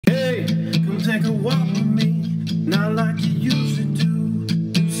Take a walk with me, not like you used to do.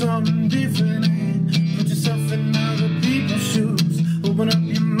 Do something different and put yourself in other people's shoes. Open up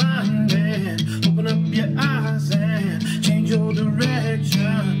your mind and open up your eyes and change your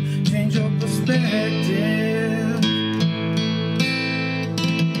direction, change your perspective.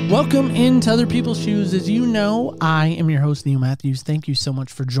 Welcome into Other People's Shoes. As you know, I am your host, Neil Matthews. Thank you so much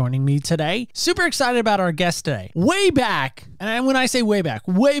for joining me today. Super excited about our guest today. Way back, and when I say way back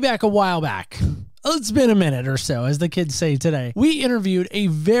a while back, it's been a minute or so, as the kids say today, we interviewed a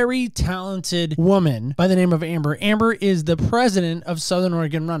very talented woman by the name of Amber. Amber is the president of Southern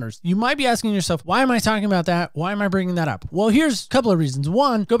Oregon Runners. You might be asking yourself, why am I talking about that? Why am I bringing that up? Well, here's a couple of reasons.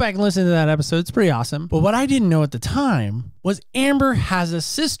 One, go back and listen to that episode. It's pretty awesome. But what I didn't know at the time was Amber has a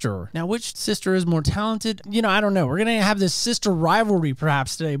sister. Now, which sister is more talented? You know, I don't know. We're going to have this sister rivalry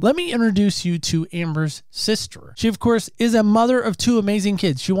perhaps today. Let me introduce you to Amber's sister. She, of course, is a mother of two amazing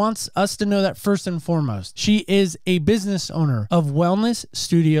kids. She wants us to know that first and foremost. She is a business owner of wellness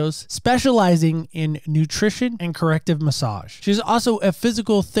studios specializing in nutrition and corrective massage. She's also a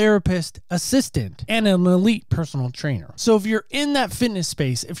physical therapist assistant and an elite personal trainer. So if you're in that fitness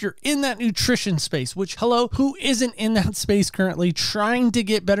space, if you're in that nutrition space, which, hello, who isn't in that space currently trying to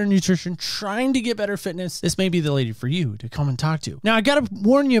get better nutrition, trying to get better fitness, this may be the lady for you to come and talk to. Now, I got to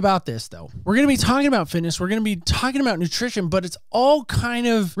warn you about this, though. We're going to be talking about fitness. We're going to be talking about nutrition, but it's all kind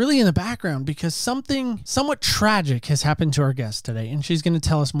of really in the background because something somewhat tragic has happened to our guest today, and she's going to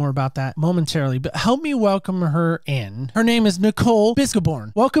tell us more about that momentarily. But help me welcome her in. Her name is Nichole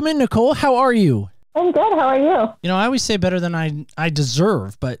Biskeborn. Welcome in, Nichole. How are you? I'm good. How are you? You know, I always say better than I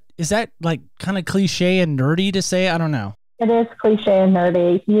deserve, but is that like kind of cliche and nerdy to say? I don't know. It is cliche and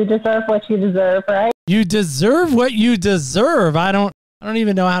nerdy. You deserve what you deserve, right? You deserve what you deserve. I don't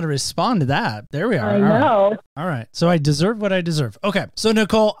even know how to respond to that. There we are. I know. All right. So I deserve what I deserve. Okay. So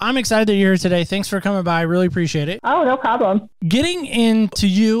Nichole, I'm excited that you're here today. Thanks for coming by. I really appreciate it. Oh, no problem. Getting into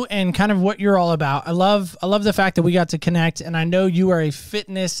you and kind of what you're all about. I love the fact that we got to connect, and I know you are a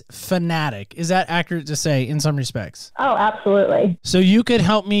fitness fanatic. Is that accurate to say in some respects? Oh, absolutely. So you could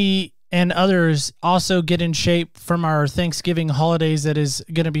help me and others also get in shape from our Thanksgiving holidays that is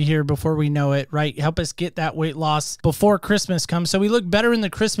going to be here before we know it, right? Help us get that weight loss before Christmas comes. So we look better in the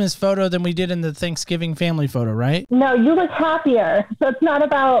Christmas photo than we did in the Thanksgiving family photo, right? No, you look happier. So it's not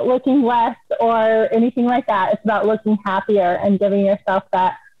about looking less or anything like that. It's about looking happier and giving yourself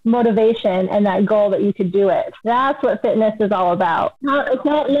that motivation and that goal that you could do it. That's what fitness is all about. It's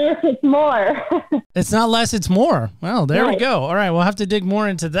not less, it's more. It's not less, it's more. Well, there we go. All right, we'll have to dig more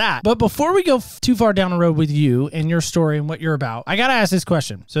into that. But before we go too far down the road with you and your story and what you're about, I got to ask this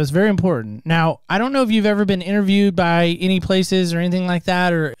question. So it's very important. Now, I don't know if you've ever been interviewed by any places or anything like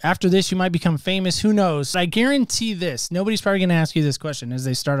that, or after this you might become famous. Who knows? I guarantee this. Nobody's probably going to ask you this question as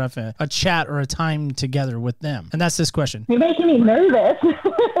they start off a chat or a time together with them. And that's this question. You're making me nervous.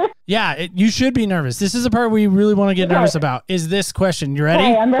 Yeah, you should be nervous. This is the part we really want to get nervous about, is this question. You ready?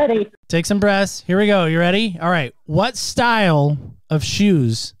 Hey, I'm ready. Take some breaths. Here we go. You ready? All right. What style of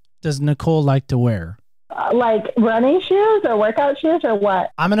shoes does Nichole like to wear? Like running shoes or workout shoes or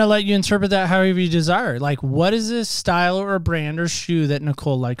what? I'm going to let you interpret that however you desire. Like, what is this style or brand or shoe that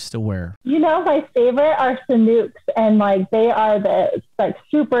Nichole likes to wear? You know, my favorite are Sanuks, and like they are the like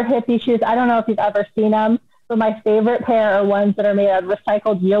super hippie shoes. I don't know if you've ever seen them. But my favorite pair are ones that are made of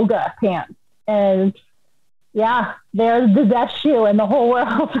recycled yoga pants. And yeah, they're the best shoe in the whole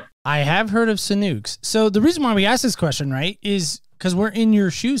world. I have heard of Sanuks. So the reason why we asked this question, right, is because we're in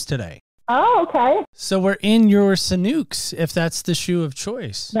your shoes today. Oh, okay. So we're in your Sanuks, if that's the shoe of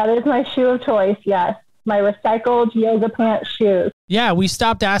choice. That is my shoe of choice, yes. My recycled yoga pants shoes. Yeah, we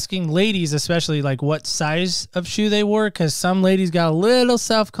stopped asking ladies, especially like what size of shoe they wore, because some ladies got a little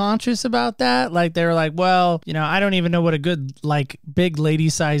self-conscious about that. Like they were like, well, you know, I don't even know what a good like big lady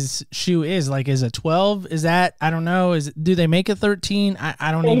size shoe is. Like, is it 12? Is that, I don't know. Do they make a 13?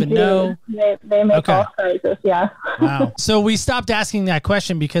 I don't even know. They make all sizes, yeah. Wow. So we stopped asking that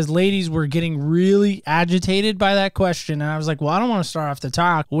question because ladies were getting really agitated by that question. And I was like, well, I don't want to start off the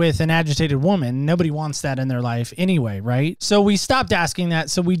talk with an agitated woman. Nobody wants that in their life anyway, right? So we stopped asking that.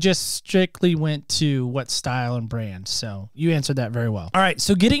 So we just strictly went to what style and brand. So you answered that very well. All right.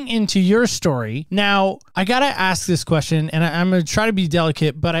 So getting into your story now, I got to ask this question, and I'm going to try to be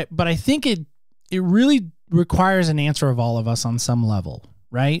delicate, but I think it really requires an answer of all of us on some level,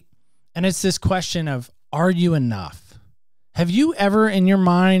 right? And it's this question of, are you enough? Have you ever in your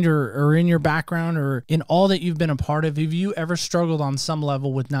mind or in your background or in all that you've been a part of, have you ever struggled on some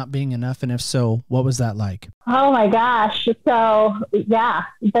level with not being enough? And if so, what was that like? Oh my gosh. So yeah,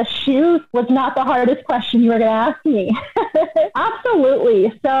 the shoes was not the hardest question you were going to ask me.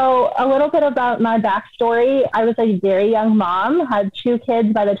 Absolutely. So a little bit about my backstory. I was a very young mom, had 2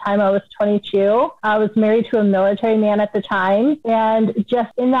 kids by the time I was 22. I was married to a military man at the time. And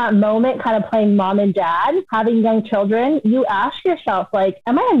just in that moment, kind of playing mom and dad, having young children, you ask yourself, like,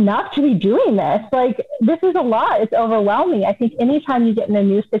 am I enough to be doing this? Like, this is a lot. It's overwhelming. I think anytime you get in a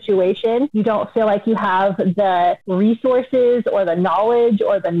new situation, you don't feel like you have the resources or the knowledge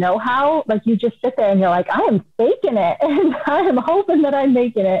or the know-how. Like, you just sit there and you're like, I am faking it and I am hoping that I'm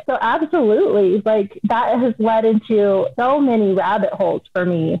making it. So absolutely, like, that has led into so many rabbit holes for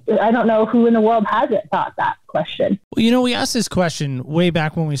me. I don't know who in the world hasn't thought that question. Well, you know, we asked this question way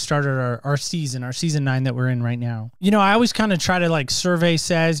back when we started our season 9 that we're in right now. You know, I always kind of try to, like, survey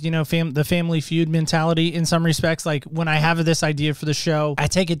says, you know, the Family Feud mentality in some respects. Like, when I have this idea for the show, I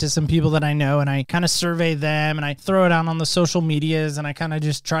take it to some people that I know and I kind of survey them and I throw it out on the social medias and I kind of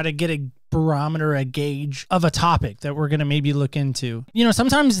just try to get a barometer, a gauge of a topic that we're going to maybe look into. You know,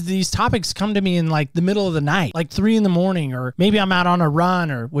 sometimes these topics come to me in like the middle of the night, like 3 in the morning, or maybe I'm out on a run,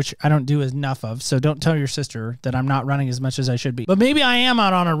 or which I don't do enough of. So don't tell your sister that I'm not running as much as I should be. But maybe I am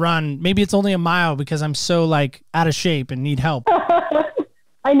out on a run. Maybe it's only a mile because I'm so like out of shape and need help.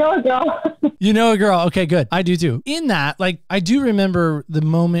 I know a girl. You know a girl. Okay, good. I do too. In that, like, I do remember the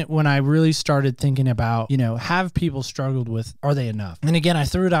moment when I really started thinking about, you know, have people struggled with, are they enough? And again, I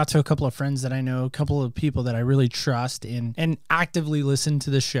threw it out to a couple of friends that I know, a couple of people that I really trust and actively listen to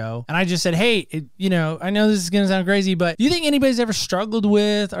the show. And I just said, hey, you know, I know this is going to sound crazy, but do you think anybody's ever struggled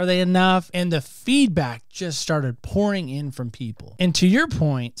with, are they enough? And the feedback just started pouring in from people. And to your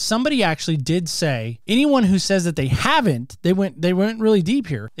point, somebody actually did say, anyone who says that they haven't, they went really deep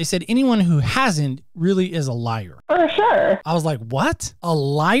here. They said anyone who hasn't really is a liar. For sure. I was like, what? A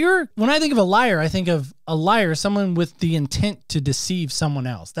liar? When I think of a liar, I think of a liar, someone with the intent to deceive someone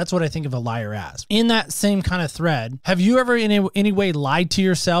else. That's what I think of a liar as. In that same kind of thread, have you ever in any way lied to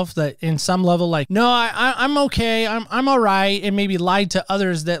yourself that in some level, like, no, I'm okay, I'm all right, and maybe lied to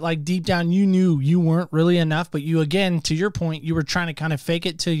others that like deep down you knew you weren't really enough, but you, again, to your point, you were trying to kind of fake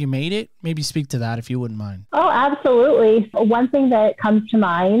it till you made it? Maybe speak to that if you wouldn't mind. Oh, absolutely. One thing that comes to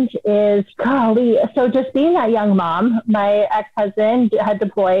mind is, golly, so just being that young mom, my ex-husband had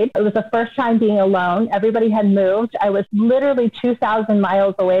deployed. It was the first time being alone. Everybody had moved. I was literally 2,000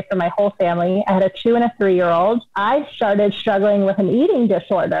 miles away from my whole family. I had a 2 and a 3-year-old. I started struggling with an eating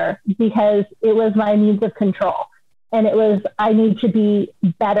disorder because it was my means of control. And it was, I need to be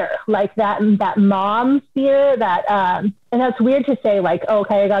better, like that mom fear that, and that's weird to say, like, oh,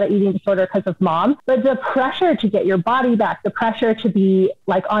 okay, I got an eating disorder because of mom, but the pressure to get your body back, the pressure to be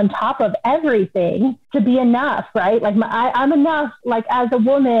like on top of everything, to be enough, right? Like I'm enough, like as a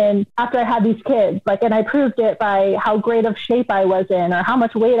woman after I had these kids, like, and I proved it by how great of shape I was in, or how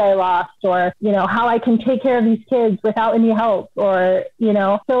much weight I lost, or, you know, how I can take care of these kids without any help, or, you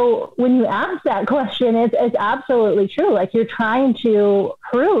know, so when you ask that question, it's absolutely true. Like you're trying to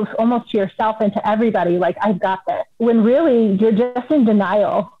prove almost to yourself and to everybody, like, I've got this, when really you're just in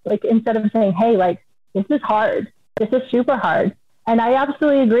denial. Like instead of saying, hey, like, this is hard, this is super hard. And I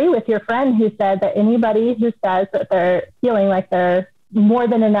absolutely agree with your friend who said that anybody who says that they're feeling like they're more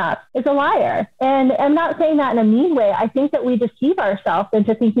than enough is a liar. And I'm not saying that in a mean way. I think that we deceive ourselves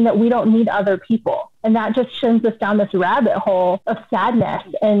into thinking that we don't need other people. And that just sends us down this rabbit hole of sadness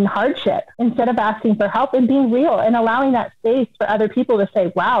and hardship instead of asking for help and being real and allowing that space for other people to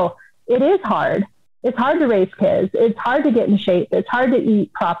say, wow, it is hard. It's hard to raise kids. It's hard to get in shape. It's hard to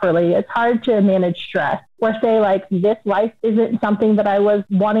eat properly. It's hard to manage stress, or say like, this life isn't something that I was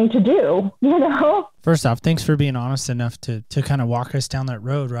wanting to do, you know? First off, thanks for being honest enough to kind of walk us down that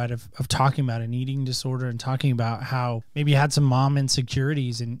road, right? Of talking about an eating disorder and talking about how maybe you had some mom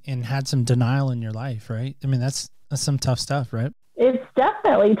insecurities and had some denial in your life, right? I mean, that's some tough stuff, right? It's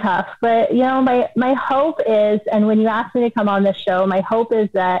definitely tough, but you know, my hope is, and when you asked me to come on this show, my hope is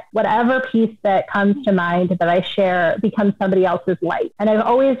that whatever piece that comes to mind that I share becomes somebody else's light. And I've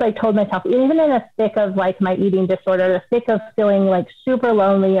always like told myself, even in the thick of like my eating disorder, the thick of feeling like super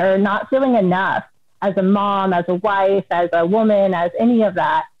lonely or not feeling enough as a mom, as a wife, as a woman, as any of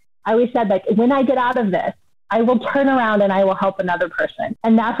that, I always said, like, when I get out of this, I will turn around and I will help another person.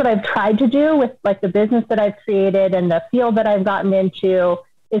 And that's what I've tried to do with like the business that I've created and the field that I've gotten into,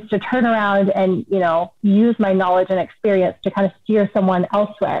 is to turn around and, you know, use my knowledge and experience to kind of steer someone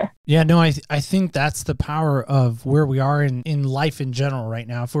elsewhere. Yeah, no, I think that's the power of where we are in life in general right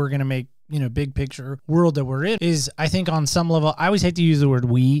now. If we're going to make big picture world that we're in is, I think on some level, I always hate to use the word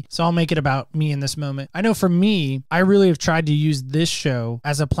we, so I'll make it about me in this moment. I know for me, I really have tried to use this show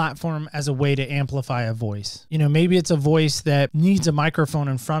as a platform, as a way to amplify a voice. Maybe it's a voice that needs a microphone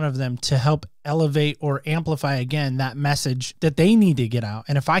in front of them to help elevate or amplify again that message that they need to get out.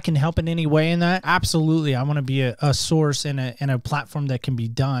 And if I can help in any way in that, absolutely, I want to be a source and a platform that can be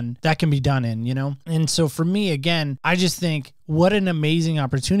done in, And so for me, again, I just think what an amazing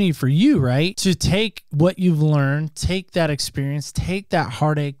opportunity for you, right? To take what you've learned, take that experience, take that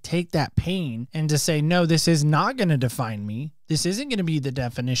heartache, take that pain, and to say, no, this is not going to define me. This isn't going to be the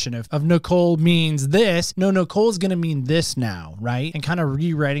definition of Nichole means this. No, Nichole's going to mean this now, right? And kind of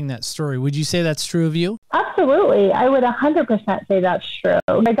rewriting that story. Would you say that's true of you? Absolutely. I would 100% say that's true.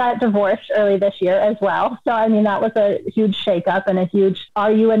 I got divorced early this year as well. So, that was a huge shakeup and a huge,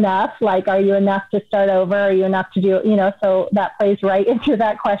 are you enough? Like, are you enough to start over? Are you enough to do, so that plays right into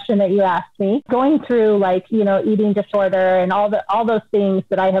that question that you asked me. Going through eating disorder and all those things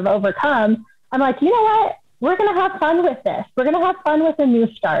that I have overcome, I'm like, you know what? We're going to have fun with this. We're going to have fun with a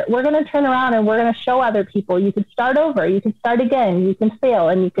new start. We're going to turn around and we're going to show other people you can start over. You can start again. You can fail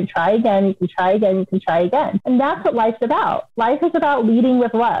and you can try again. You can try again. You can try again. And that's what life's about. Life is about leading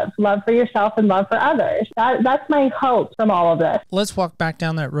with love for yourself and love for others. That's my hope from all of this. Let's walk back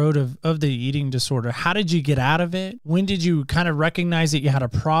down that road of the eating disorder. How did you get out of it? When did you kind of recognize that you had a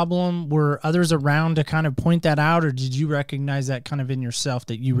problem? Were others around to kind of point that out? Or did you recognize that kind of in yourself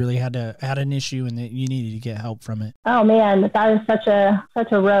that you really had an issue and that you needed to get help from it? Oh man, that is such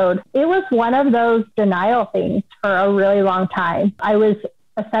a road. It was one of those denial things for a really long time. I was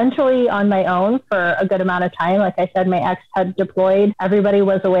essentially on my own for a good amount of time. Like I said, my ex had deployed. Everybody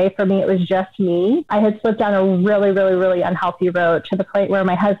was away from me. It was just me. I had slipped down a really, really, really unhealthy road to the point where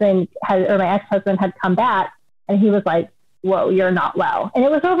my ex-husband had come back and he was like, whoa, you're not well. And it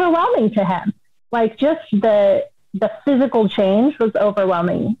was overwhelming to him. Like just the physical change was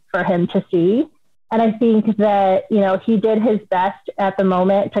overwhelming for him to see. And I think that, he did his best at the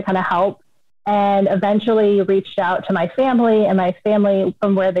moment to kind of help and eventually reached out to my family, and my family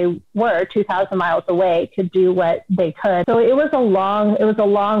from where they were 2,000 miles away could do what they could. So it was a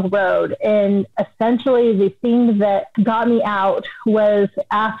long road. And essentially the thing that got me out was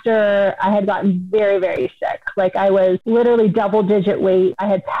after I had gotten very, very sick. Like I was literally double-digit weight. I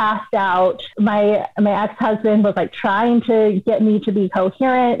had passed out. My ex-husband was like trying to get me to be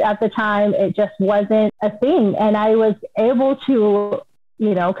coherent at the time. It just wasn't a thing. And I was able to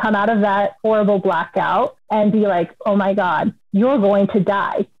come out of that horrible blackout and be like, oh my God, you're going to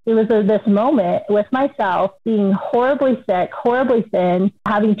die. It was this moment with myself being horribly sick, horribly thin,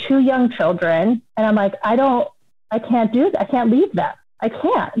 having 2 young children. And I'm like, I can't do that. I can't leave them. I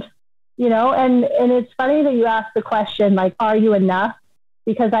can't, and it's funny that you asked the question, like, are you enough?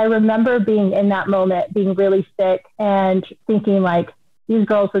 Because I remember being in that moment, being really sick and thinking like, these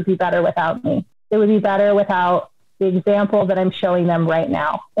girls would be better without me. It would be better without the example that I'm showing them right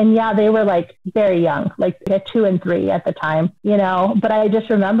now. And yeah, they were like very young, like 2 and 3 at the time, but I just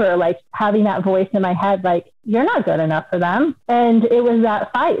remember like having that voice in my head, like, you're not good enough for them. And it was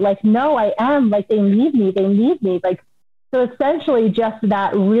that fight, like, no, I am, like, they need me. Like, so essentially just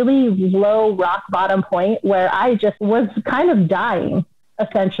that really low rock bottom point where I just was kind of dying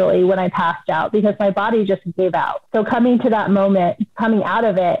essentially when I passed out because my body just gave out. So coming to that moment, coming out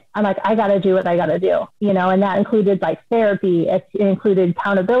of it, I'm like, I got to do what I got to do, and that included like therapy. It included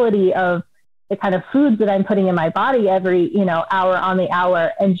accountability of the kind of foods that I'm putting in my body every, hour on the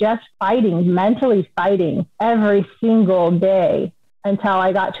hour, and just mentally fighting every single day until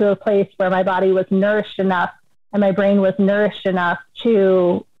I got to a place where my body was nourished enough and my brain was nourished enough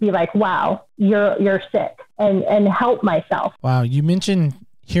to be like, wow, you're sick, and help myself. Wow. You mentioned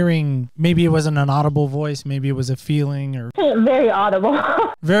hearing, maybe it wasn't an audible voice, maybe it was a feeling or... Very audible.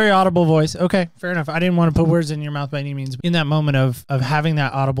 Very audible voice. Okay, fair enough. I didn't want to put words in your mouth by any means. In that moment of having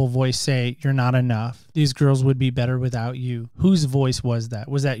that audible voice say, you're not enough, these girls would be better without you. Whose voice was that?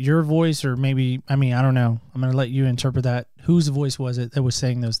 Was that your voice, or maybe, I don't know. I'm going to let you interpret that. Whose voice was it that was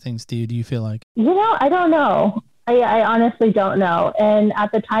saying those things to you, do you feel like? I don't know. I honestly don't know. And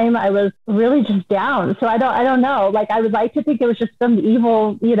at the time I was really just down. So I don't know. Like, I would like to think it was just some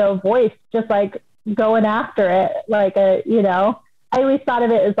evil, voice, just like going after it. Like, I always thought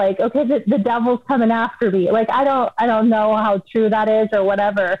of it as like, okay, the devil's coming after me. Like, I don't know how true that is or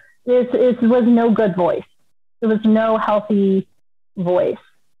whatever. It was no good voice. It was no healthy voice.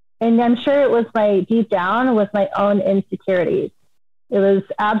 And I'm sure it was deep down was my own insecurities. It was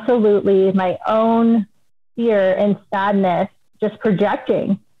absolutely my own fear and sadness just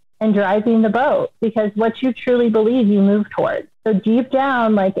projecting. and driving the boat, because what you truly believe you move towards. So deep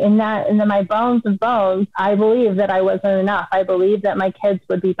down, like in my bones of bones, I believe that I wasn't enough. I believe that my kids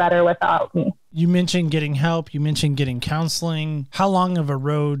would be better without me. You mentioned getting help. You mentioned getting counseling. How long of a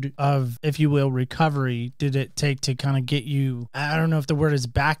road of, if you will, recovery did it take to kind of get you, I don't know if the word is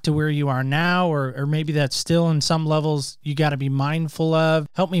back to where you are now, or maybe that's still in some levels you got to be mindful of.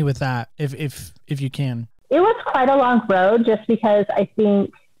 Help me with that if you can. It was quite a long road, just because I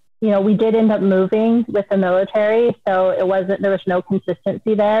think, we did end up moving with the military, so there was no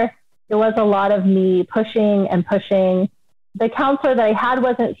consistency there. It was a lot of me pushing and pushing. The counselor that I had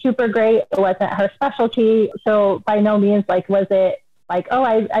wasn't super great. It wasn't her specialty. So by no means, was it like, oh,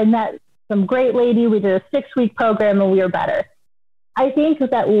 I met some great lady. We did a 6-week program and we were better. I think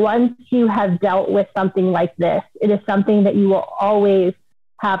that once you have dealt with something like this, it is something that you will always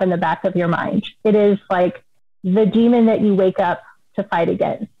have in the back of your mind. It is like the demon that you wake up to fight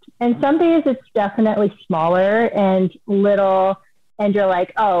against. And some days it's definitely smaller and little, and you're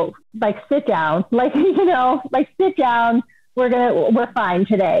like, oh, sit down, sit down. We're fine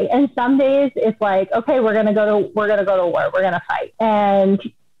today. And some days it's like, okay, we're going to go to war. We're going to fight. And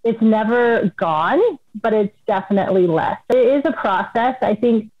it's never gone, but it's definitely less. It is a process. I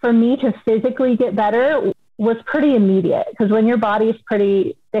think for me to physically get better was pretty immediate, because when your body is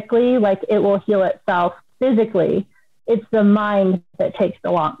pretty sickly, it will heal itself physically. It's the mind that takes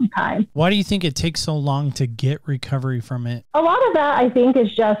a long time. Why do you think it takes so long to get recovery from it? A lot of that, I think,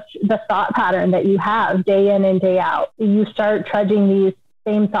 is just the thought pattern that you have day in and day out. You start trudging these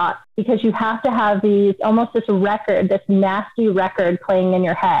same thoughts because you have to have almost this record, this nasty record playing in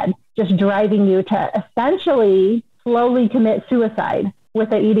your head, just driving you to essentially slowly commit suicide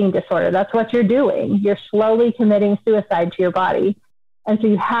with an eating disorder. That's what you're doing. You're slowly committing suicide to your body. And so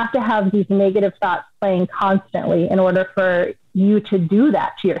you have to have these negative thoughts playing constantly in order for you to do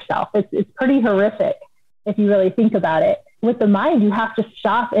that to yourself. It's pretty horrific if you really think about it. With the mind, you have to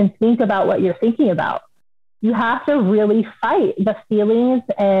stop and think about what you're thinking about. You have to really fight the feelings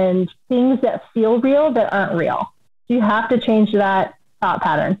and things that feel real that aren't real. So you have to change that thought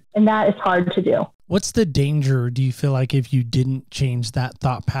pattern, and that is hard to do. What's the danger, do you feel like, if you didn't change that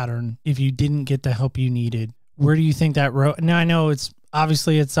thought pattern, if you didn't get the help you needed? Where do you think that road? Now, I know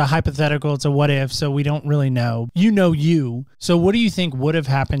obviously it's a hypothetical, it's a what if, so we don't really know. You. So what do you think would have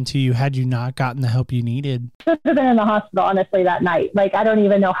happened to you had you not gotten the help you needed? I should have been in the hospital, honestly, that night. I don't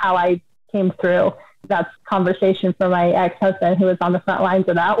even know how I came through. That's conversation for my ex-husband, who was on the front lines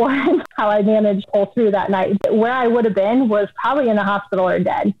of that one, how I managed to pull through that night. Where I would have been was probably in the hospital or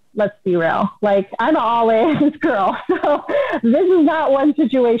dead. Let's be real. I'm an all-in girl. So this is not one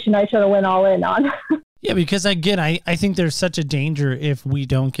situation I should have went all in on. Yeah, because again, I think there's such a danger if we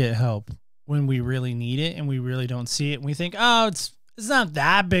don't get help when we really need it and we really don't see it. And we think, oh, it's not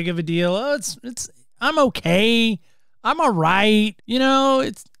that big of a deal. Oh, I'm okay. I'm all right.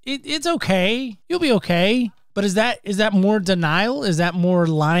 It's okay. You'll be okay. But is that more denial? Is that more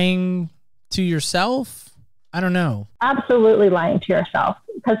lying to yourself? I don't know. Absolutely lying to yourself,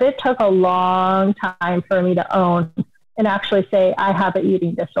 because it took a long time for me to own and actually say I have an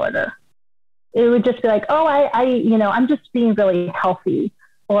eating disorder. It would just be like, oh, I'm just being really healthy,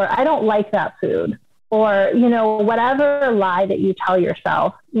 or I don't like that food, or, whatever lie that you tell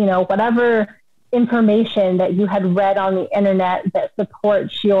yourself, whatever information that you had read on the internet that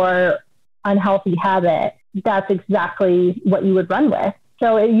supports your unhealthy habit, that's exactly what you would run with.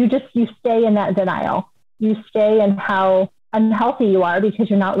 So you stay in that denial. You stay in how unhealthy you are because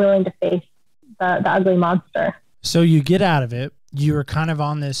you're not willing to face the ugly monster. So you get out of it. You're kind of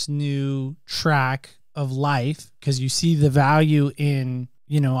on this new track of life because you see the value in,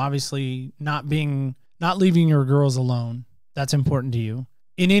 obviously not leaving your girls alone. That's important to you.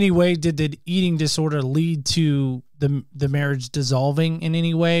 In any way, did the eating disorder lead to the marriage dissolving in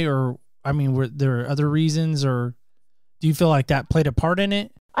any way? Or, were there other reasons, or do you feel like that played a part in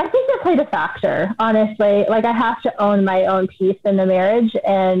it? I think that played a factor, honestly. I have to own my own piece in the marriage,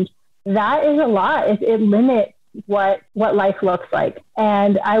 and that is a lot. It limits what life looks like.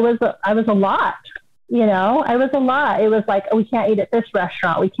 And I was a lot, I was a lot. It was like, oh, we can't eat at this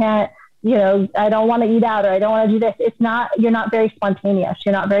restaurant. We can't, I don't want to eat out, or I don't want to do this. You're not very spontaneous.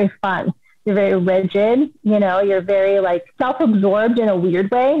 You're not very fun. You're very rigid. You're very self-absorbed in a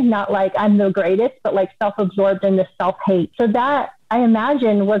weird way. Not like I'm the greatest, but self-absorbed in the self-hate. So that, I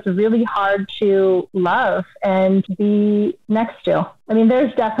imagine, was really hard to love and be next to.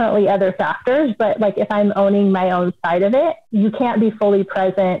 There's definitely other factors, but if I'm owning my own side of it, you can't be fully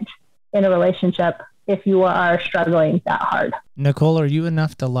present in a relationship if you are struggling that hard. Nichole, are you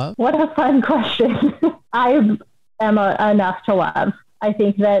enough to love? What a fun question. I am enough to love. I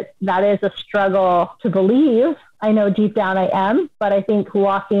think that is a struggle to believe. I know deep down I am, but I think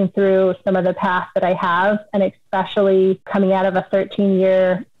walking through some of the path that I have, and especially coming out of a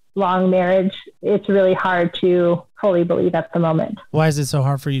 13-year long marriage, it's really hard to fully believe at the moment. Why is it so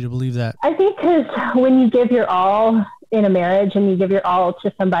hard for you to believe that? I think because when you give your all in a marriage and you give your all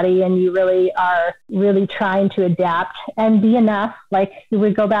to somebody and you really are really trying to adapt and be enough, like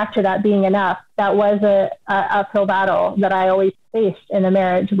we go back to that being enough, that was a uphill battle that I always faced in a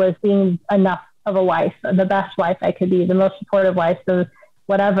marriage, was being enough of a wife, the best wife I could be, the most supportive wife, the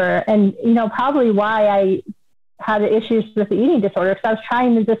whatever. And, probably why I had issues with the eating disorder, because I was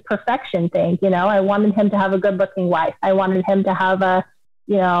trying this perfection thing. I wanted him to have a good looking wife. I wanted him to have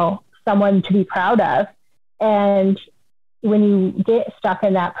someone to be proud of. And when you get stuck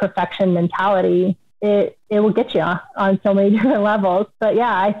in that perfection mentality, it will get you on so many different levels. But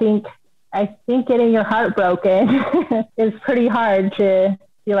yeah, I think getting your heart broken is pretty hard to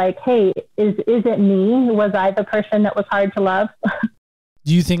be like, hey, is it me? Was I the person that was hard to love?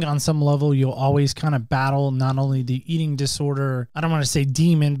 Do you think on some level you'll always kind of battle not only the eating disorder, I don't want to say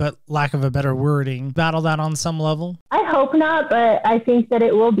demon, but lack of a better wording, battle that on some level? I hope not, but I think that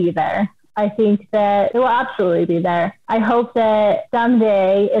it will be there. I think that it will absolutely be there. I hope that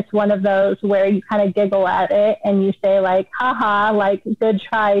someday it's one of those where you kind of giggle at it and you say like, haha, like good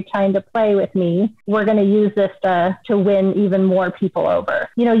try trying to play with me. We're going to use this to win even more people over.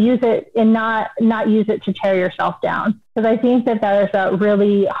 Use it and not use it to tear yourself down. Because I think that is a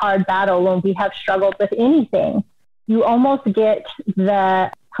really hard battle when we have struggled with anything. You almost get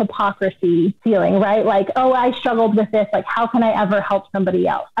the hypocrisy feeling, right? Like, oh, I struggled with this. Like, how can I ever help somebody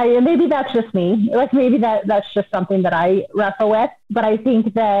else? Maybe that's just me. Like, maybe that's just something that I wrestle with. But I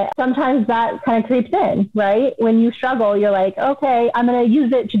think that sometimes that kind of creeps in, right? When you struggle, you're like, okay, I'm going to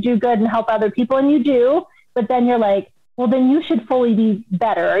use it to do good and help other people. And you do. But then you're like, well, then you should fully be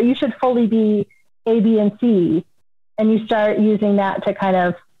better. Or you should fully be A, B, and C. And you start using that to kind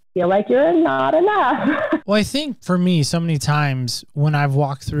of feel like you're not enough. Well, I think for me, so many times when I've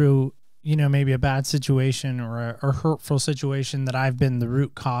walked through, maybe a bad situation or a hurtful situation that I've been the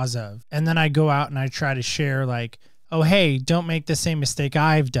root cause of, and then I go out and I try to share like, oh, hey, don't make the same mistake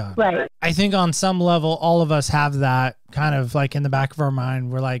I've done. Right. I think on some level, all of us have that kind of like in the back of our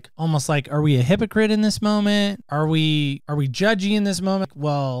mind. We're like, almost like, are we a hypocrite in this moment? Are we judgy in this moment?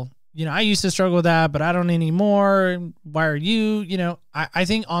 Well, I used to struggle with that, but I don't anymore. Why are you? I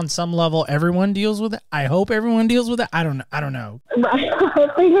think on some level, everyone deals with it. I hope everyone deals with it. I don't know.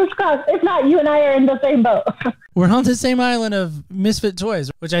 Fingers crossed. If not, you and I are in the same boat. We're on the same island of misfit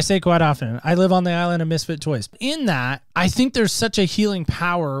toys, which I say quite often. I live on the island of misfit toys. In that, I think there's such a healing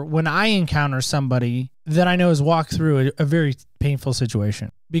power when I encounter somebody that I know has walked through a very painful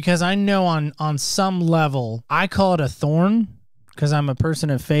situation. Because I know on some level, I call it a thorn, because I'm a person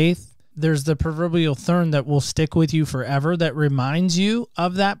of faith. There's the proverbial thorn that will stick with you forever that reminds you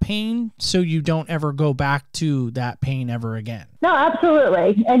of that pain so you don't ever go back to that pain ever again. No,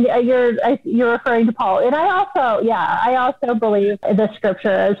 absolutely. And you're referring to Paul. And I also believe the scripture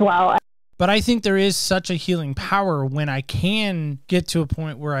as well. But I think there is such a healing power when I can get to a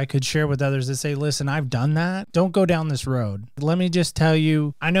point where I could share with others that say, listen, I've done that. Don't go down this road. Let me just tell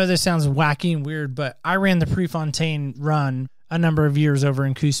you, I know this sounds wacky and weird, but I ran the Prefontaine run a number of years over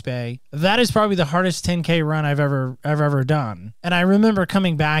in Coos Bay. That is probably the hardest 10K run I've ever done. And I remember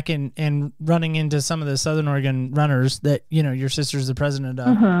coming back and running into some of the Southern Oregon runners that, your sister's the president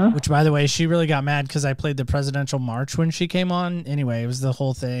of, which by the way, she really got mad because I played the presidential march when she came on. Anyway, it was the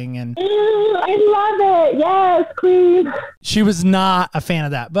whole thing. And I love it. Yes, queen. She was not a fan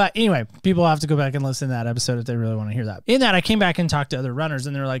of that. But anyway, people have to go back and listen to that episode if they really want to hear that. In that, I came back and talked to other runners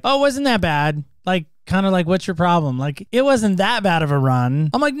and they're like, oh, wasn't that bad? Like, kind of like, what's your problem? Like, it wasn't that bad of a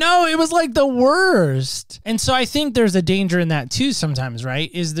run. I'm like, no, it was like the worst. And so I think there's a danger in that too sometimes, right?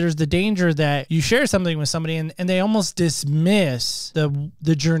 Is there's the danger that you share something with somebody and they almost dismiss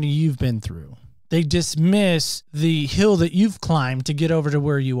the journey you've been through. They dismiss the hill that you've climbed to get over to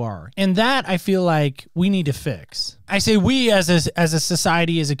where you are. And that I feel like we need to fix. I say we as a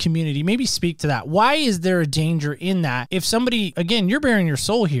society, as a community, maybe speak to that. Why is there a danger in that? If somebody, again, you're bearing your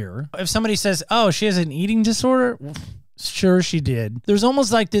soul here. If somebody says, oh, she has an eating disorder, sure she did. There's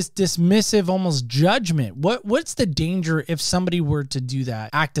almost like this dismissive, almost judgment. What's the danger if somebody were to do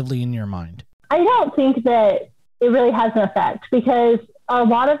that actively in your mind? I don't think that it really has an effect, because a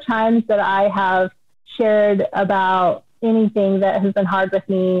lot of times that I have shared about anything that has been hard with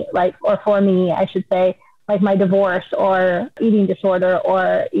me, like, or for me, I should say, like my divorce or eating disorder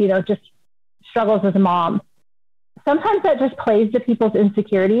or, just struggles as a mom. Sometimes that just plays to people's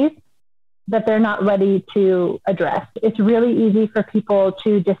insecurities. that they're not ready to address. It's really easy for people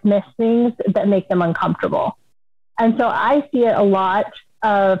to dismiss things that make them uncomfortable. And so I see it a lot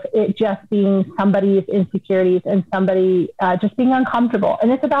of it just being somebody's insecurities and somebody just being uncomfortable.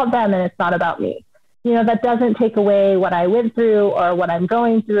 And it's about them and it's not about me. You know, that doesn't take away what I went through or what I'm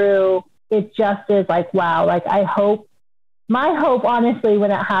going through. It just is like, wow, like my hope, honestly,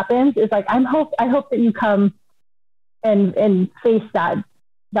 when it happens is like, I hope that you come and face that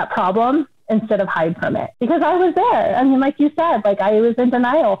problem instead of hide from it. Because I was there. I mean, like you said, like I was in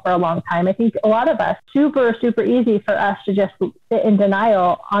denial for a long time. I think a lot of us, super, super easy for us to just sit in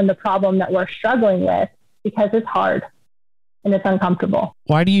denial on the problem that we're struggling with because it's hard and it's uncomfortable.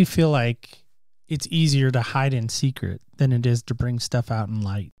 Why do you feel like it's easier to hide in secret than it is to bring stuff out in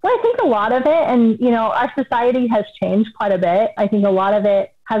light? Well, I think a lot of it, and you know, our society has changed quite a bit. I think a lot of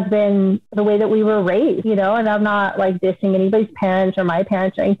it has been the way that we were raised, you know, and I'm not like dissing anybody's parents or my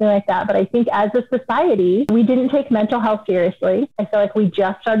parents or anything like that. But I think as a society, we didn't take mental health seriously. I feel like we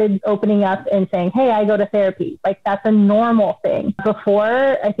just started opening up and saying, hey, I go to therapy. Like that's a normal thing.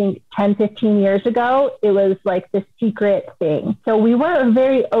 Before, I think 10, 15 years ago, it was like this secret thing. So we weren't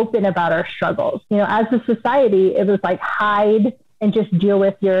very open about our struggles. You know, as a society, it was like hide and just deal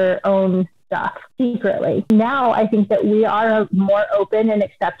with your own stuff secretly. Now I think that we are more open and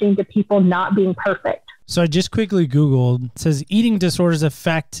accepting to people not being perfect. So I just quickly Googled. It says eating disorders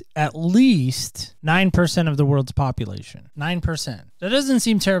affect at least 9% of the world's population. 9%. That doesn't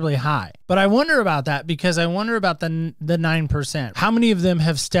seem terribly high. But I wonder about that because I wonder about the 9%. How many of them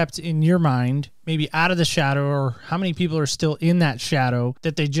have stepped in your mind, maybe out of the shadow, or how many people are still in that shadow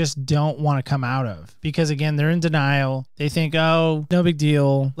that they just don't want to come out of? Because again, they're in denial. They think, oh, no big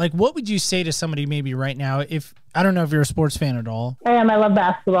deal. Like, what would you say to somebody maybe right now if, I don't know if you're a sports fan at all. I am. I love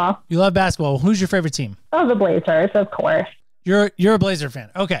basketball. You love basketball. Who's your favorite team? Oh, the Blazers, of course. You're a Blazer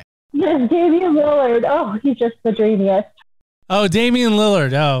fan. Okay. Yes, Damian Lillard. Oh, he's just the dreamiest. Oh, Damian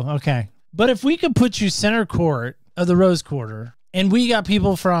Lillard. Oh, okay. But if we could put you center court of the Rose Quarter, and we got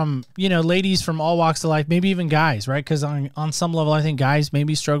people from, you know, ladies from all walks of life, maybe even guys, right? Because on some level, I think guys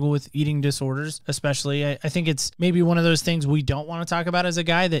maybe struggle with eating disorders, especially. I think it's maybe one of those things we don't want to talk about as a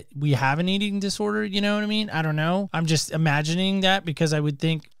guy, that we have an eating disorder, you know what I mean? I don't know. I'm just imagining that because I would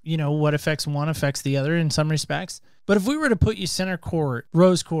think, you know, what affects one affects the other in some respects. But if we were to put you center court,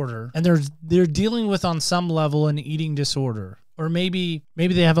 Rose Quarter, and they're dealing with on some level an eating disorder, or maybe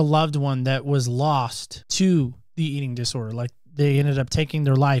they have a loved one that was lost to the eating disorder, like they ended up taking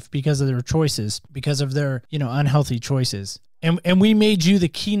their life because of their choices, because of their, you know, unhealthy choices. And we made you the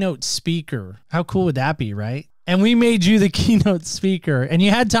keynote speaker. How cool would that be, right? And we made you the keynote speaker and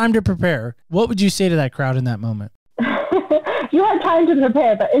you had time to prepare. What would you say to that crowd in that moment? You had time to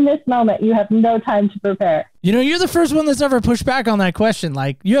prepare, but in this moment, you have no time to prepare. You know, you're the first one that's ever pushed back on that question.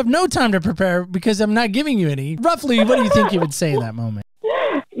 Like, you have no time to prepare because I'm not giving you any. Roughly, what do you think you would say in that moment?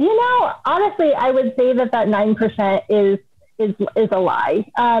 You know, honestly, I would say that 9% is a lie.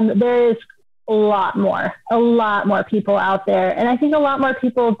 There is a lot more people out there. And I think a lot more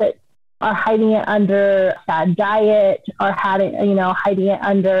people that are hiding it under sad diet, or hiding it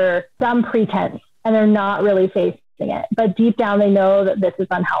under some pretense, and they're not really facing it. But deep down, they know that this is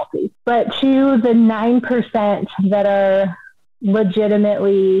unhealthy. But to the 9% that are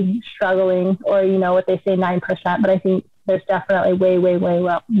legitimately struggling, or, you know, what they say 9%, but I think there's definitely way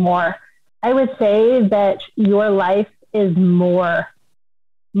more. I would say that your life is more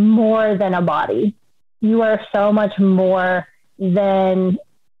than a body. You are so much more than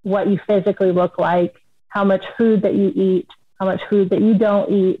what you physically look like, how much food that you eat, how much food that you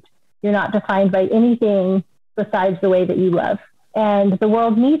don't eat. You're not defined by anything besides the way that you live. And the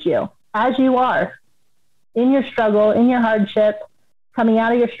world needs you as you are, in your struggle, in your hardship, coming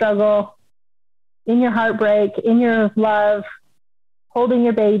out of your struggle, in your heartbreak, in your love, holding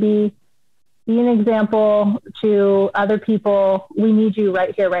your baby. Be an example to other people. We need you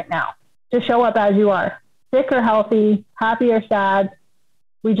right here, right now, to show up as you are, sick or healthy, happy or sad.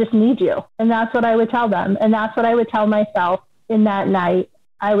 We just need you. And that's what I would tell them. And that's what I would tell myself in that night.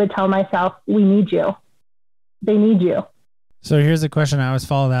 I would tell myself, we need you. They need you. So here's the question I always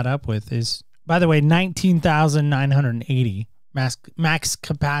follow that up with is, by the way, 19,980 max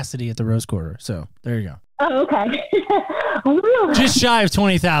capacity at the Rose Quarter. So there you go. Oh, okay. Just shy of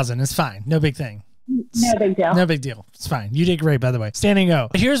 20,000. It's fine. No big thing. No big deal. No big deal. It's fine. You did great, by the way. Standing O.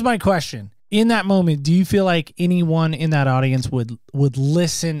 Here's my question. In that moment, do you feel like anyone in that audience would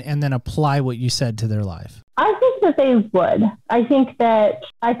listen and then apply what you said to their life? I think that they would. I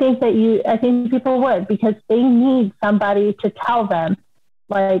think people would, because they need somebody to tell them,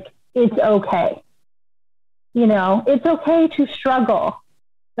 like, it's okay. You know, it's okay to struggle.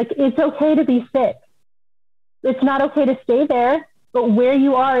 Like, it's okay to be sick. It's not okay to stay there, but where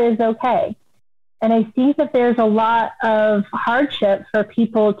you are is okay. And I think that there's a lot of hardship for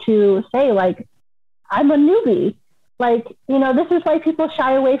people to say, like, I'm a newbie. Like, this is why people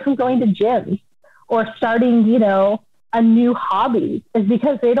shy away from going to gyms or starting, a new hobby, is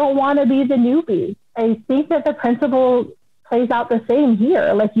because they don't want to be the newbie. I think that the principle plays out the same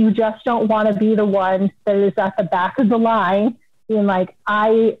here. Like, you just don't want to be the one that is at the back of the line being like,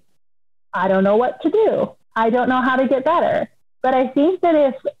 I don't know what to do. I don't know how to get better. But I think that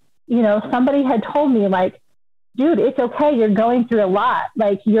if, somebody had told me, like, dude, it's okay. You're going through a lot.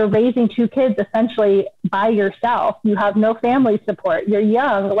 Like, you're raising 2 kids essentially by yourself. You have no family support. You're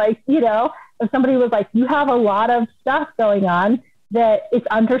young. Like, if somebody was like, you have a lot of stuff going on, that it's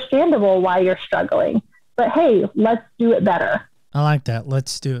understandable why you're struggling. But hey, let's do it better. I like that.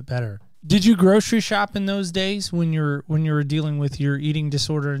 Let's do it better. Did you grocery shop in those days when you were dealing with your eating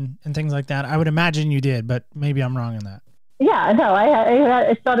disorder and things like that? I would imagine you did, but maybe I'm wrong in that. Yeah, no,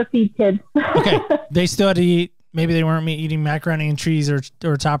 I still had to feed kids. Okay, they still had to eat. Maybe they weren't eating macaroni and cheese or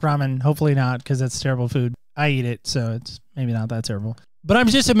top ramen. Hopefully not, because that's terrible food. I eat it, so it's maybe not that terrible. But I'm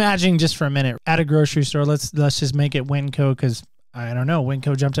just imagining, just for a minute, at a grocery store, let's just make it Winco, because I don't know,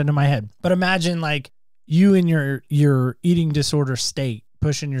 Winco jumped into my head. But imagine, like, you in your eating disorder state,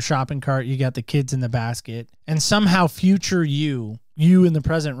 pushing your shopping cart, you got the kids in the basket, and somehow future you in the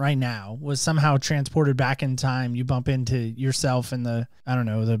present right now was somehow transported back in time. You bump into yourself in the, I don't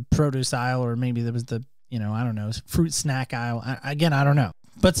know, the produce aisle, or maybe there was the, I don't know, fruit snack aisle. Again, I don't know.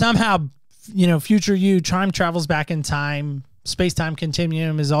 But somehow, future you time travels back in time. Space-time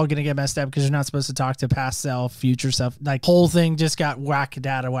continuum is all going to get messed up because you're not supposed to talk to past self, future self. Like, whole thing just got whacked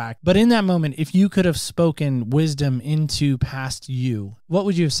out of whack. But in that moment, if you could have spoken wisdom into past you, what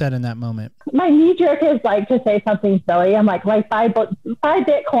would you have said in that moment? My knee jerk is like to say something silly. I'm like buy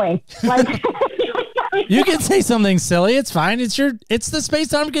Bitcoin. Like, you can say something silly. It's fine. It's the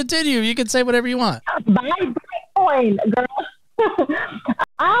space-time continuum. You can say whatever you want. Buy Bitcoin, girl.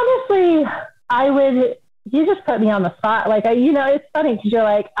 Honestly, I would. You just put me on the spot. Like, it's funny because you're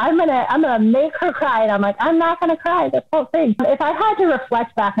like, I'm gonna make her cry, and I'm like, I'm not gonna cry. This whole thing. If I had to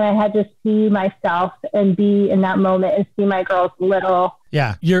reflect back and I had to see myself and be in that moment and see my girls little.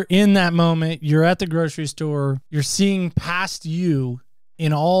 Yeah, you're in that moment. You're at the grocery store. You're seeing past you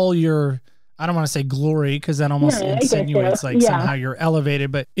in all your, I don't want to say glory, because that almost insinuates like somehow you're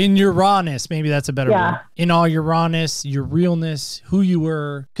elevated, but in your rawness, maybe that's a better word. In all your rawness, your realness, who you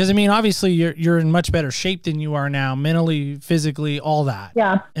were. Because, obviously you're in much better shape than you are now, mentally, physically, all that.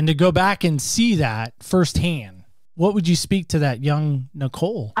 Yeah. And to go back and see that firsthand, what would you speak to that young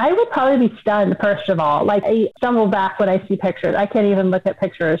Nichole? I would probably be stunned, first of all. Like, I stumble back when I see pictures. I can't even look at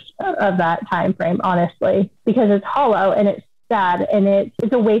pictures of that time frame, honestly, because it's hollow and it's sad and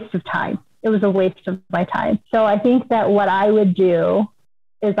it's a waste of time. It was a waste of my time. So I think that what I would do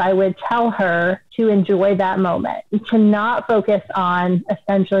is I would tell her to enjoy that moment, to not focus on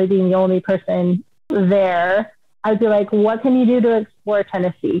essentially being the only person there. I'd be like, what can you do to explore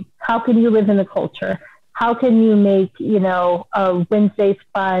Tennessee? How can you live in the culture? How can you make, a Wednesday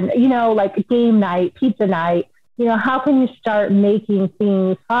fun, like game night, pizza night? How can you start making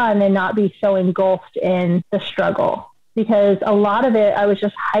things fun and not be so engulfed in the struggle? Because a lot of it, I was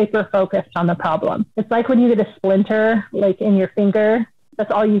just hyper focused on the problem. It's like when you get a splinter, like in your finger, that's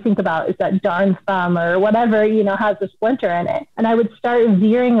all you think about is that darn thumb or whatever, has a splinter in it. And I would start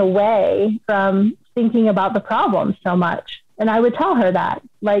veering away from thinking about the problem so much. And I would tell her that,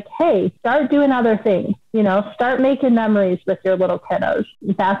 like, hey, start doing other things, start making memories with your little kiddos.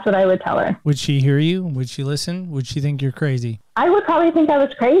 That's what I would tell her. Would she hear you? Would she listen? Would she think you're crazy? I would probably think I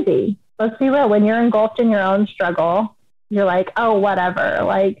was crazy. Let's be real. When you're engulfed in your own struggle, you're like, oh, whatever.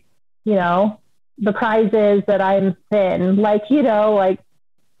 Like, the prize is that I'm thin. Like,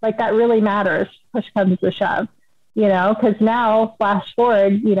 like that really matters. Push comes to shove, because now flash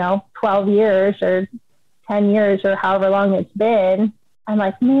forward, 12 years or 10 years or however long it's been. I'm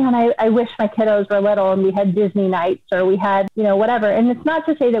like, man, I wish my kiddos were little and we had Disney nights or we had, whatever. And it's not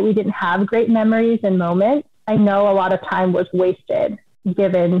to say that we didn't have great memories and moments. I know a lot of time was wasted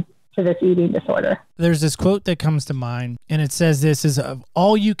given to this eating disorder. There's this quote that comes to mind, and it says this is,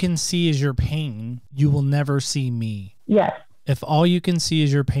 all you can see is your pain, you will never see me. Yes. If all you can see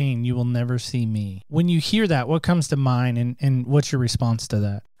is your pain, you will never see me. When you hear that, what comes to mind and what's your response to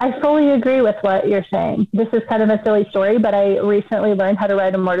that? I fully agree with what you're saying. This is kind of a silly story, but I recently learned how to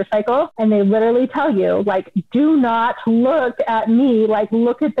ride a motorcycle, and they literally tell you, like, do not look at me, like,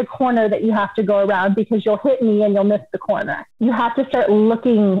 look at the corner that you have to go around because you'll hit me and you'll miss the corner. You have to start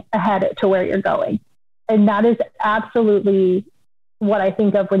looking ahead to where you're going. And that is absolutely what I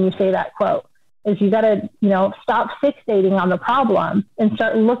think of when you say that quote. Is you got to, stop fixating on the problem and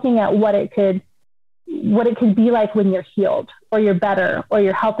start looking at what it could be like when you're healed or you're better or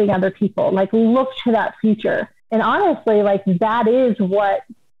you're helping other people. Like, look to that future. And honestly, like, that is what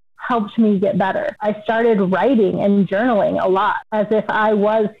helped me get better. I started writing and journaling a lot as if I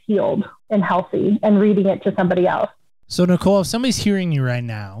was healed and healthy and reading it to somebody else. So Nichole, if somebody's hearing you right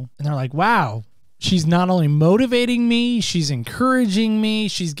now and they're like, wow, she's not only motivating me, she's encouraging me,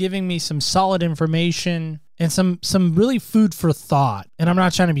 she's giving me some solid information and some really food for thought. And I'm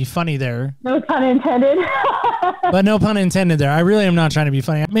not trying to be funny there. No pun intended. But no pun intended there. I really am not trying to be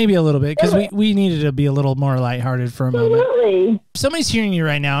funny. Maybe a little bit, because we needed to be a little more lighthearted for a moment. Absolutely. Somebody's hearing you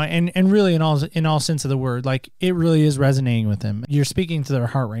right now, and really in all sense of the word, like, it really is resonating with them. You're speaking to their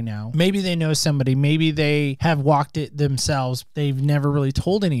heart right now. Maybe they know somebody. Maybe they have walked it themselves. They've never really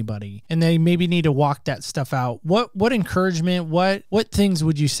told anybody, and they maybe need to walk that stuff out. What encouragement, what things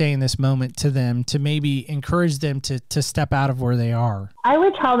would you say in this moment to them to maybe encourage them to step out of where they are? I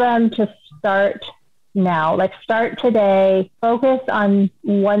would tell them to start now, like, start today, focus on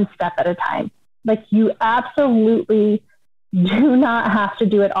one step at a time. Like, you absolutely do not have to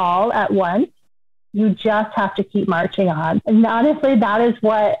do it all at once. You just have to keep marching on. And honestly, that is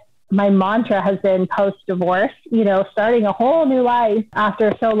what my mantra has been post-divorce, starting a whole new life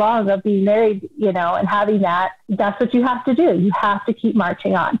after so long of being married, and having that. That's what you have to do. You have to keep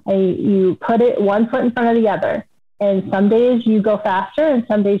marching on. And you put it one foot in front of the other. And some days you go faster, and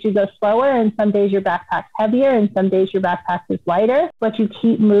some days you go slower, and some days your backpack's heavier, and some days your backpack is lighter, but you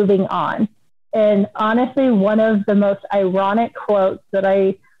keep moving on. And honestly, one of the most ironic quotes that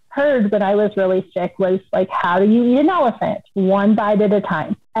I heard when I was really sick was like, how do you eat an elephant? One bite at a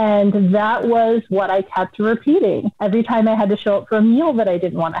time. And that was what I kept repeating. Every time I had to show up for a meal that I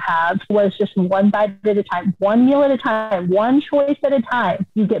didn't want to have was just one bite at a time, one meal at a time, one choice at a time.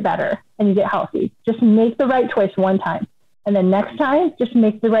 You get better and you get healthy. Just make the right choice one time. And then next time, just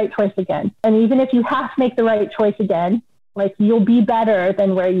make the right choice again. And even if you have to make the right choice again, like, you'll be better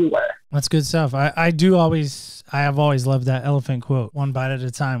than where you were. That's good stuff. I have always loved that elephant quote, one bite at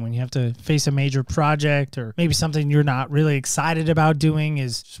a time. When you have to face a major project or maybe something you're not really excited about doing,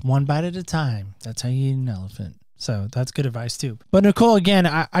 is just one bite at a time. That's how you eat an elephant. So that's good advice too. But Nichole, again,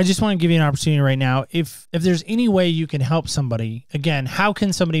 I just want to give you an opportunity right now. If there's any way you can help somebody, again, how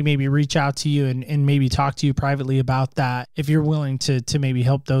can somebody maybe reach out to you and maybe talk to you privately about that? If you're willing to maybe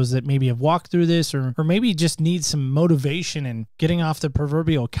help those that maybe have walked through this, or maybe just need some motivation and getting off the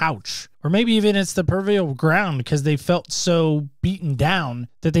proverbial couch. Or maybe even it's the proverbial ground because they felt so beaten down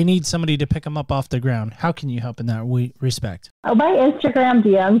that they need somebody to pick them up off the ground. How can you help in that respect? My Instagram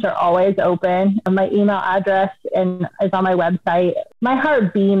DMs are always open. My email address is on my website. My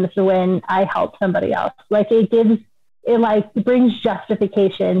heart beams when I help somebody else. Like, it brings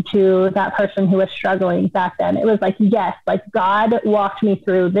justification to that person who was struggling back then. It was like, yes, like, God walked me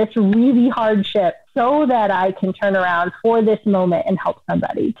through this really hardship so that I can turn around for this moment and help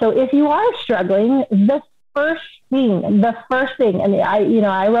somebody. So if you are struggling, the first thing, and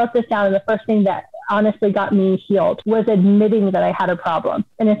I wrote this down, and the first thing that honestly got me healed was admitting that I had a problem.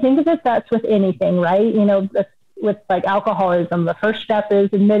 And I think that that's with anything, right? With like alcoholism, the first step is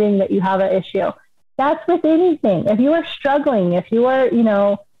admitting that you have an issue. That's with anything. If you are struggling, if you are,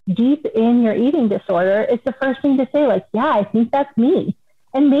 deep in your eating disorder, it's the first thing to say, like, yeah, I think that's me.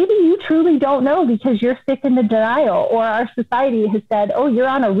 And maybe you truly don't know because you're sick in the denial, or our society has said, oh, you're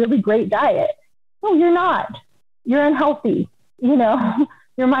on a really great diet. No, you're not. You're unhealthy.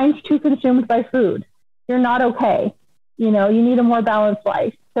 Your mind's too consumed by food. You're not okay. You need a more balanced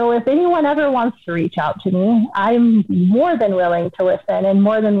life. So if anyone ever wants to reach out to me, I'm more than willing to listen and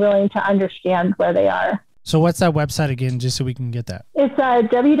more than willing to understand where they are. So what's that website again, just so we can get that? It's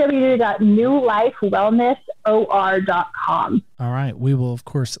www.newlifewellnessor.com. All right. We will, of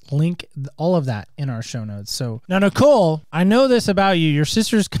course, link all of that in our show notes. So now, Nichole, I know this about you. Your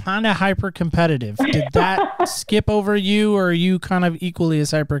sister's kind of hyper competitive. Did that skip over you, or are you kind of equally as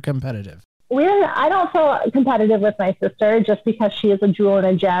hyper competitive? I don't feel competitive with my sister just because she is a jewel and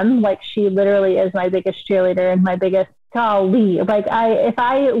a gem. Like, she literally is my biggest cheerleader and my biggest golly. Like, if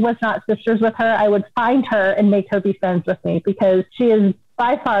I was not sisters with her, I would find her and make her be friends with me, because she is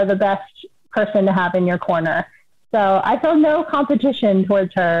by far the best person to have in your corner. So I feel no competition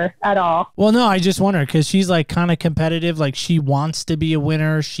towards her at all. Well, no, I just wonder, because she's like kind of competitive. Like, she wants to be a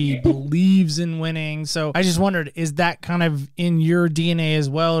winner. She believes in winning. So I just wondered, is that kind of in your DNA as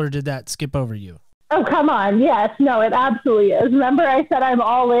well, or did that skip over you? Oh, come on. Yes. No, it absolutely is. Remember I said I'm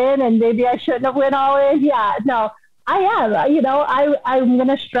all in and maybe I shouldn't have went all in? Yeah. No, I am, I'm going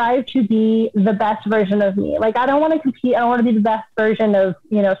to strive to be the best version of me. Like, I don't want to compete. I don't want to be the best version of,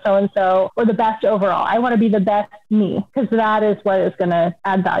 so-and-so or the best overall. I want to be the best me, because that is what is going to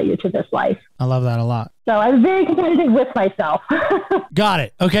add value to this life. I love that a lot. So I'm very competitive with myself. Got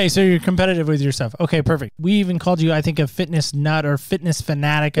it. Okay, so you're competitive with yourself. Okay, perfect. We even called you, I think, a fitness nut or fitness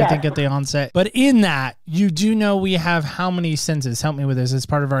fanatic, yes. I think, at the onset. But in that, you do know we have how many senses? Help me with this. It's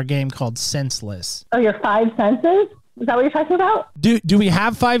part of our game called Senseless. Oh, your 5 senses? Is that what you're talking about? Do we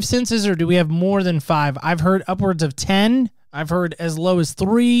have 5 senses, or do we have more than 5? I've heard upwards of 10. I've heard as low as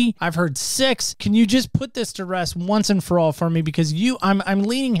 3. I've heard 6. Can you just put this to rest once and for all for me? Because I'm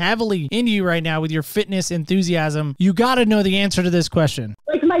leaning heavily into you right now with your fitness enthusiasm. You got to know the answer to this question.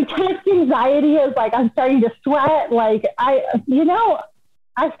 Like, my test anxiety is like, I'm starting to sweat. Like, I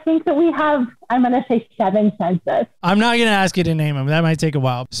think that we have, I'm going to say 7 senses. I'm not going to ask you to name them. That might take a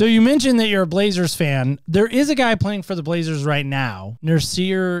while. So you mentioned that you're a Blazers fan. There is a guy playing for the Blazers right now,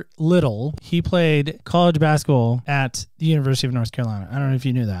 Nasir Little. He played college basketball at the University of North Carolina. I don't know if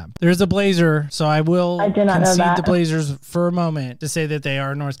you knew that. There's a Blazer, so I will concede the Blazers for a moment to say that they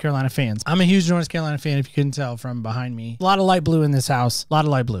are North Carolina fans. I'm a huge North Carolina fan, if you couldn't tell from behind me. A lot of light blue in this house. A lot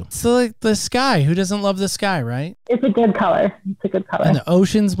of light blue. So like the sky. Who doesn't love the sky, right? It's a good color. It's a good color. And the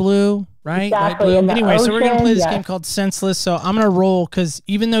ocean's blue. Right? Exactly. Light blue. Anyway, so we're going to play this game called Senseless. So I'm going to roll, because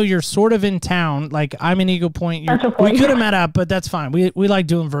even though you're sort of in town, like I'm in Eagle Point, we could have met up, but that's fine. We like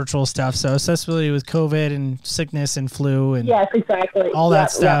doing virtual stuff. So especially with COVID and sickness and flu and yes, exactly. all that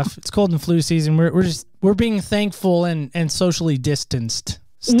stuff. Yeah. It's cold and flu season. We're being thankful and socially distanced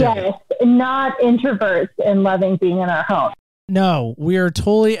still. Yes, not introverts and loving being in our home. No, we are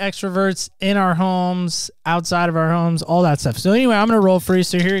totally extroverts in our homes, outside of our homes, all that stuff. So anyway, I'm going to roll for you.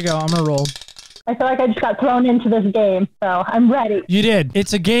 So here you go. I'm going to roll. I feel like I just got thrown into this game, so I'm ready. You did.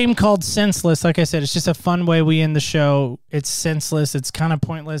 It's a game called Senseless. Like I said, it's just a fun way we end the show. It's senseless. It's kind of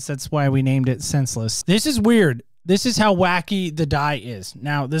pointless. That's why we named it Senseless. This is weird. This is how wacky the die is.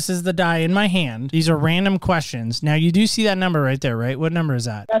 Now, this is the die in my hand. These are random questions. Now, you do see that number right there, right? What number is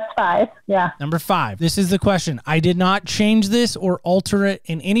that? That's 5, yeah. Number 5. This is the question. I did not change this or alter it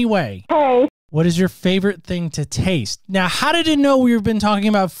in any way. Hey. What is your favorite thing to taste? Now, how did it know we've been talking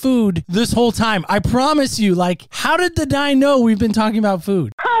about food this whole time? I promise you, like, how did the die know we've been talking about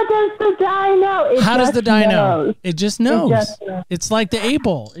food? How does the die know? How does the die know? It just knows. It's like the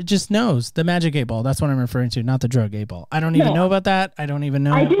 8-ball. It just knows. The magic 8-ball. That's what I'm referring to, not the drug 8-ball. I don't even know about that. I don't even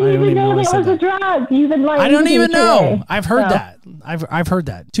know. I didn't even know that was a drug. You've been lying. I don't even know. I've heard that. I've heard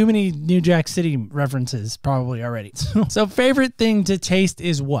that. Too many New Jack City references probably already. So favorite thing to taste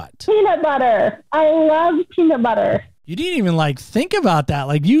is what? Peanut butter. I love peanut butter. You didn't even like think about that.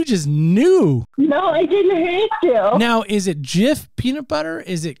 Like you just knew. No, I didn't have to. Now, is it Jif peanut butter?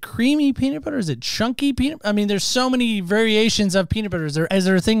 Is it creamy peanut butter? Is it chunky peanut? I mean, there's so many variations of peanut butter. Is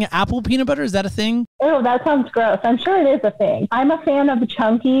there a thing, apple peanut butter? Is that a thing? Oh, that sounds gross. I'm sure it is a thing. I'm a fan of the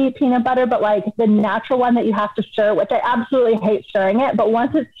chunky peanut butter, but like the natural one that you have to stir, which I absolutely hate stirring it. But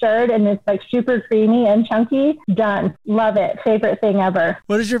once it's stirred and it's like super creamy and chunky, done. Love it. Favorite thing ever.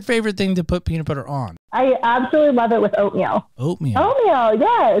 What is your favorite thing to put peanut butter on? I absolutely love it with oatmeal. Oatmeal? Oatmeal,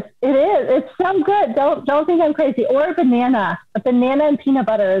 yes, it is. It's so good. Don't think I'm crazy. Or a banana. A banana and peanut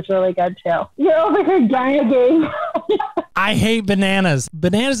butter is really good too. You're over here gagging. I hate bananas.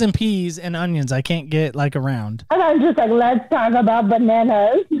 Bananas and peas and onions I can't get like around. And I'm just like, let's talk about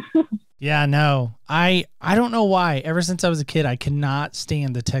bananas. Yeah, no. I don't know why. Ever since I was a kid, I cannot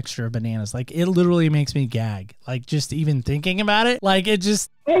stand the texture of bananas. Like, it literally makes me gag. Like, just even thinking about it. Like, it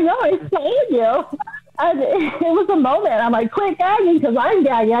just... I know, I told you. It was a moment. I'm like, quit gagging because I'm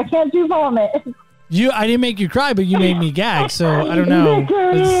gagging. I can't do vomit. I didn't make you cry, but you made me gag. So, I don't know.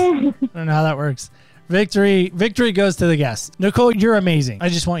 I don't know how that works. Victory goes to the guests. Nichole, you're amazing. I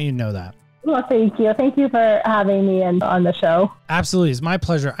just want you to know that. Well, thank you. Thank you for having me on the show. Absolutely. It's my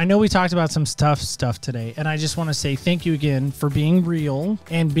pleasure. I know we talked about some tough stuff today, and I just want to say thank you again for being real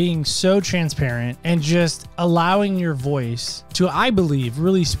and being so transparent and just allowing your voice to, I believe,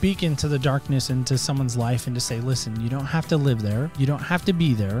 really speak into the darkness into someone's life and to say, listen, you don't have to live there. You don't have to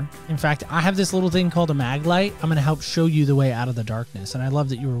be there. In fact, I have this little thing called a mag light. I'm going to help show you the way out of the darkness, and I love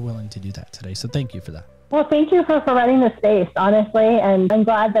that you were willing to do that today. So thank you for that. Well, thank you for providing the space, honestly, and I'm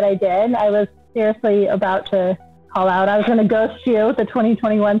glad that I did. I was seriously about to call out. I was going to ghost you, the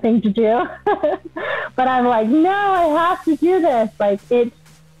 2021 thing to do. But I'm like, no, I have to do this. Like,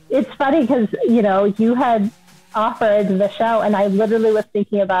 it's funny because, you had offered the show, and I literally was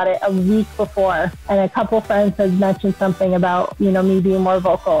thinking about it a week before, and a couple friends had mentioned something about, me being more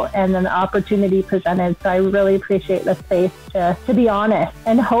vocal, and then the opportunity presented. So I really appreciate the space to be honest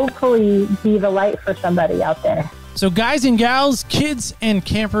and hopefully be the light for somebody out there. So guys and gals, kids and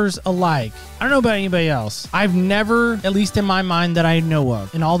campers alike, I don't know about anybody else. I've never, at least in my mind that I know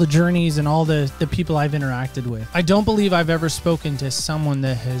of, in all the journeys and all the people I've interacted with, I don't believe I've ever spoken to someone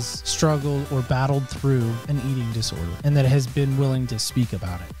that has struggled or battled through an eating disorder and that has been willing to speak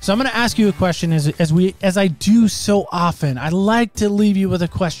about it. So I'm going to ask you a question as I do so often. I like to leave you with a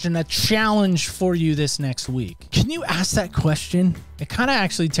question, a challenge for you this next week. Can you ask that question? It kind of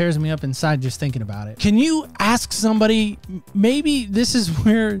actually tears me up inside just thinking about it. Can you ask somebody, maybe this is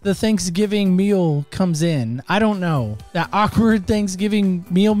where the Thanksgiving meal comes in. I don't know. That awkward Thanksgiving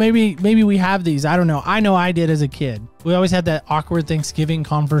meal, maybe we have these. I don't know. I know I did as a kid. We always had that awkward Thanksgiving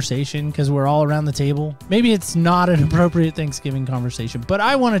conversation because we're all around the table. Maybe it's not an appropriate Thanksgiving conversation, but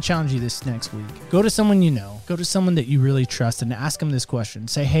I want to challenge you this next week. Go to someone you know. Go to someone that you really trust and ask them this question.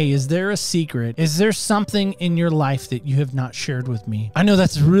 Say, hey, is there a secret? Is there something in your life that you have not shared with me? I know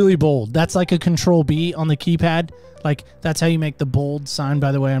that's really bold. That's like a Control B on the keypad. Like, that's how you make the bold sign,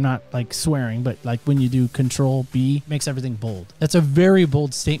 by the way. I'm not like swearing, but like when you do Control B, makes everything bold. That's a very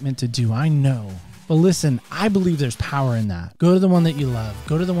bold statement to do. I know. But listen, I believe there's power in that. Go to the one that you love.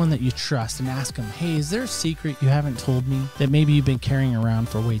 Go to the one that you trust and ask them, hey, is there a secret you haven't told me that maybe you've been carrying around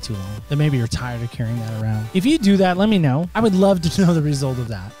for way too long? That maybe you're tired of carrying that around? If you do that, let me know. I would love to know the result of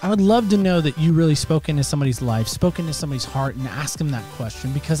that. I would love to know that you really spoke into somebody's life, spoke into somebody's heart, and ask them that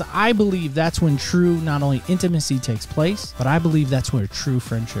question, because I believe that's when true, not only intimacy takes place, but I believe that's where true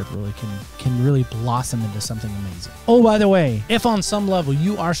friendship really can really blossom into something amazing. Oh, by the way, if on some level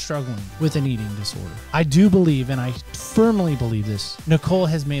you are struggling with an eating disorder, I do believe, and I firmly believe this, Nichole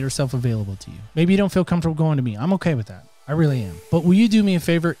has made herself available to you. Maybe you don't feel comfortable going to me. I'm okay with that. I really am. But will you do me a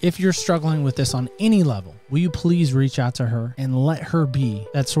favor? If you're struggling with this on any level, will you please reach out to her and let her be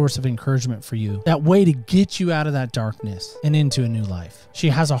that source of encouragement for you? That way to get you out of that darkness and into a new life. She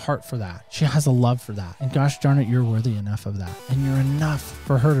has a heart for that. She has a love for that. And gosh darn it, you're worthy enough of that. And you're enough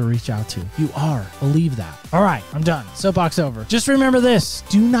for her to reach out to. You are. Believe that. All right, I'm done. Soapbox over. Just remember this.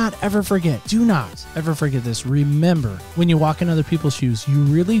 Do not ever forget. Do not ever forget this. Remember, when you walk in other people's shoes, you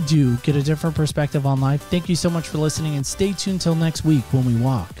really do get a different perspective on life. Thank you so much for listening, and stay tuned till next week when we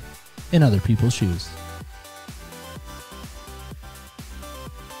walk in other people's shoes.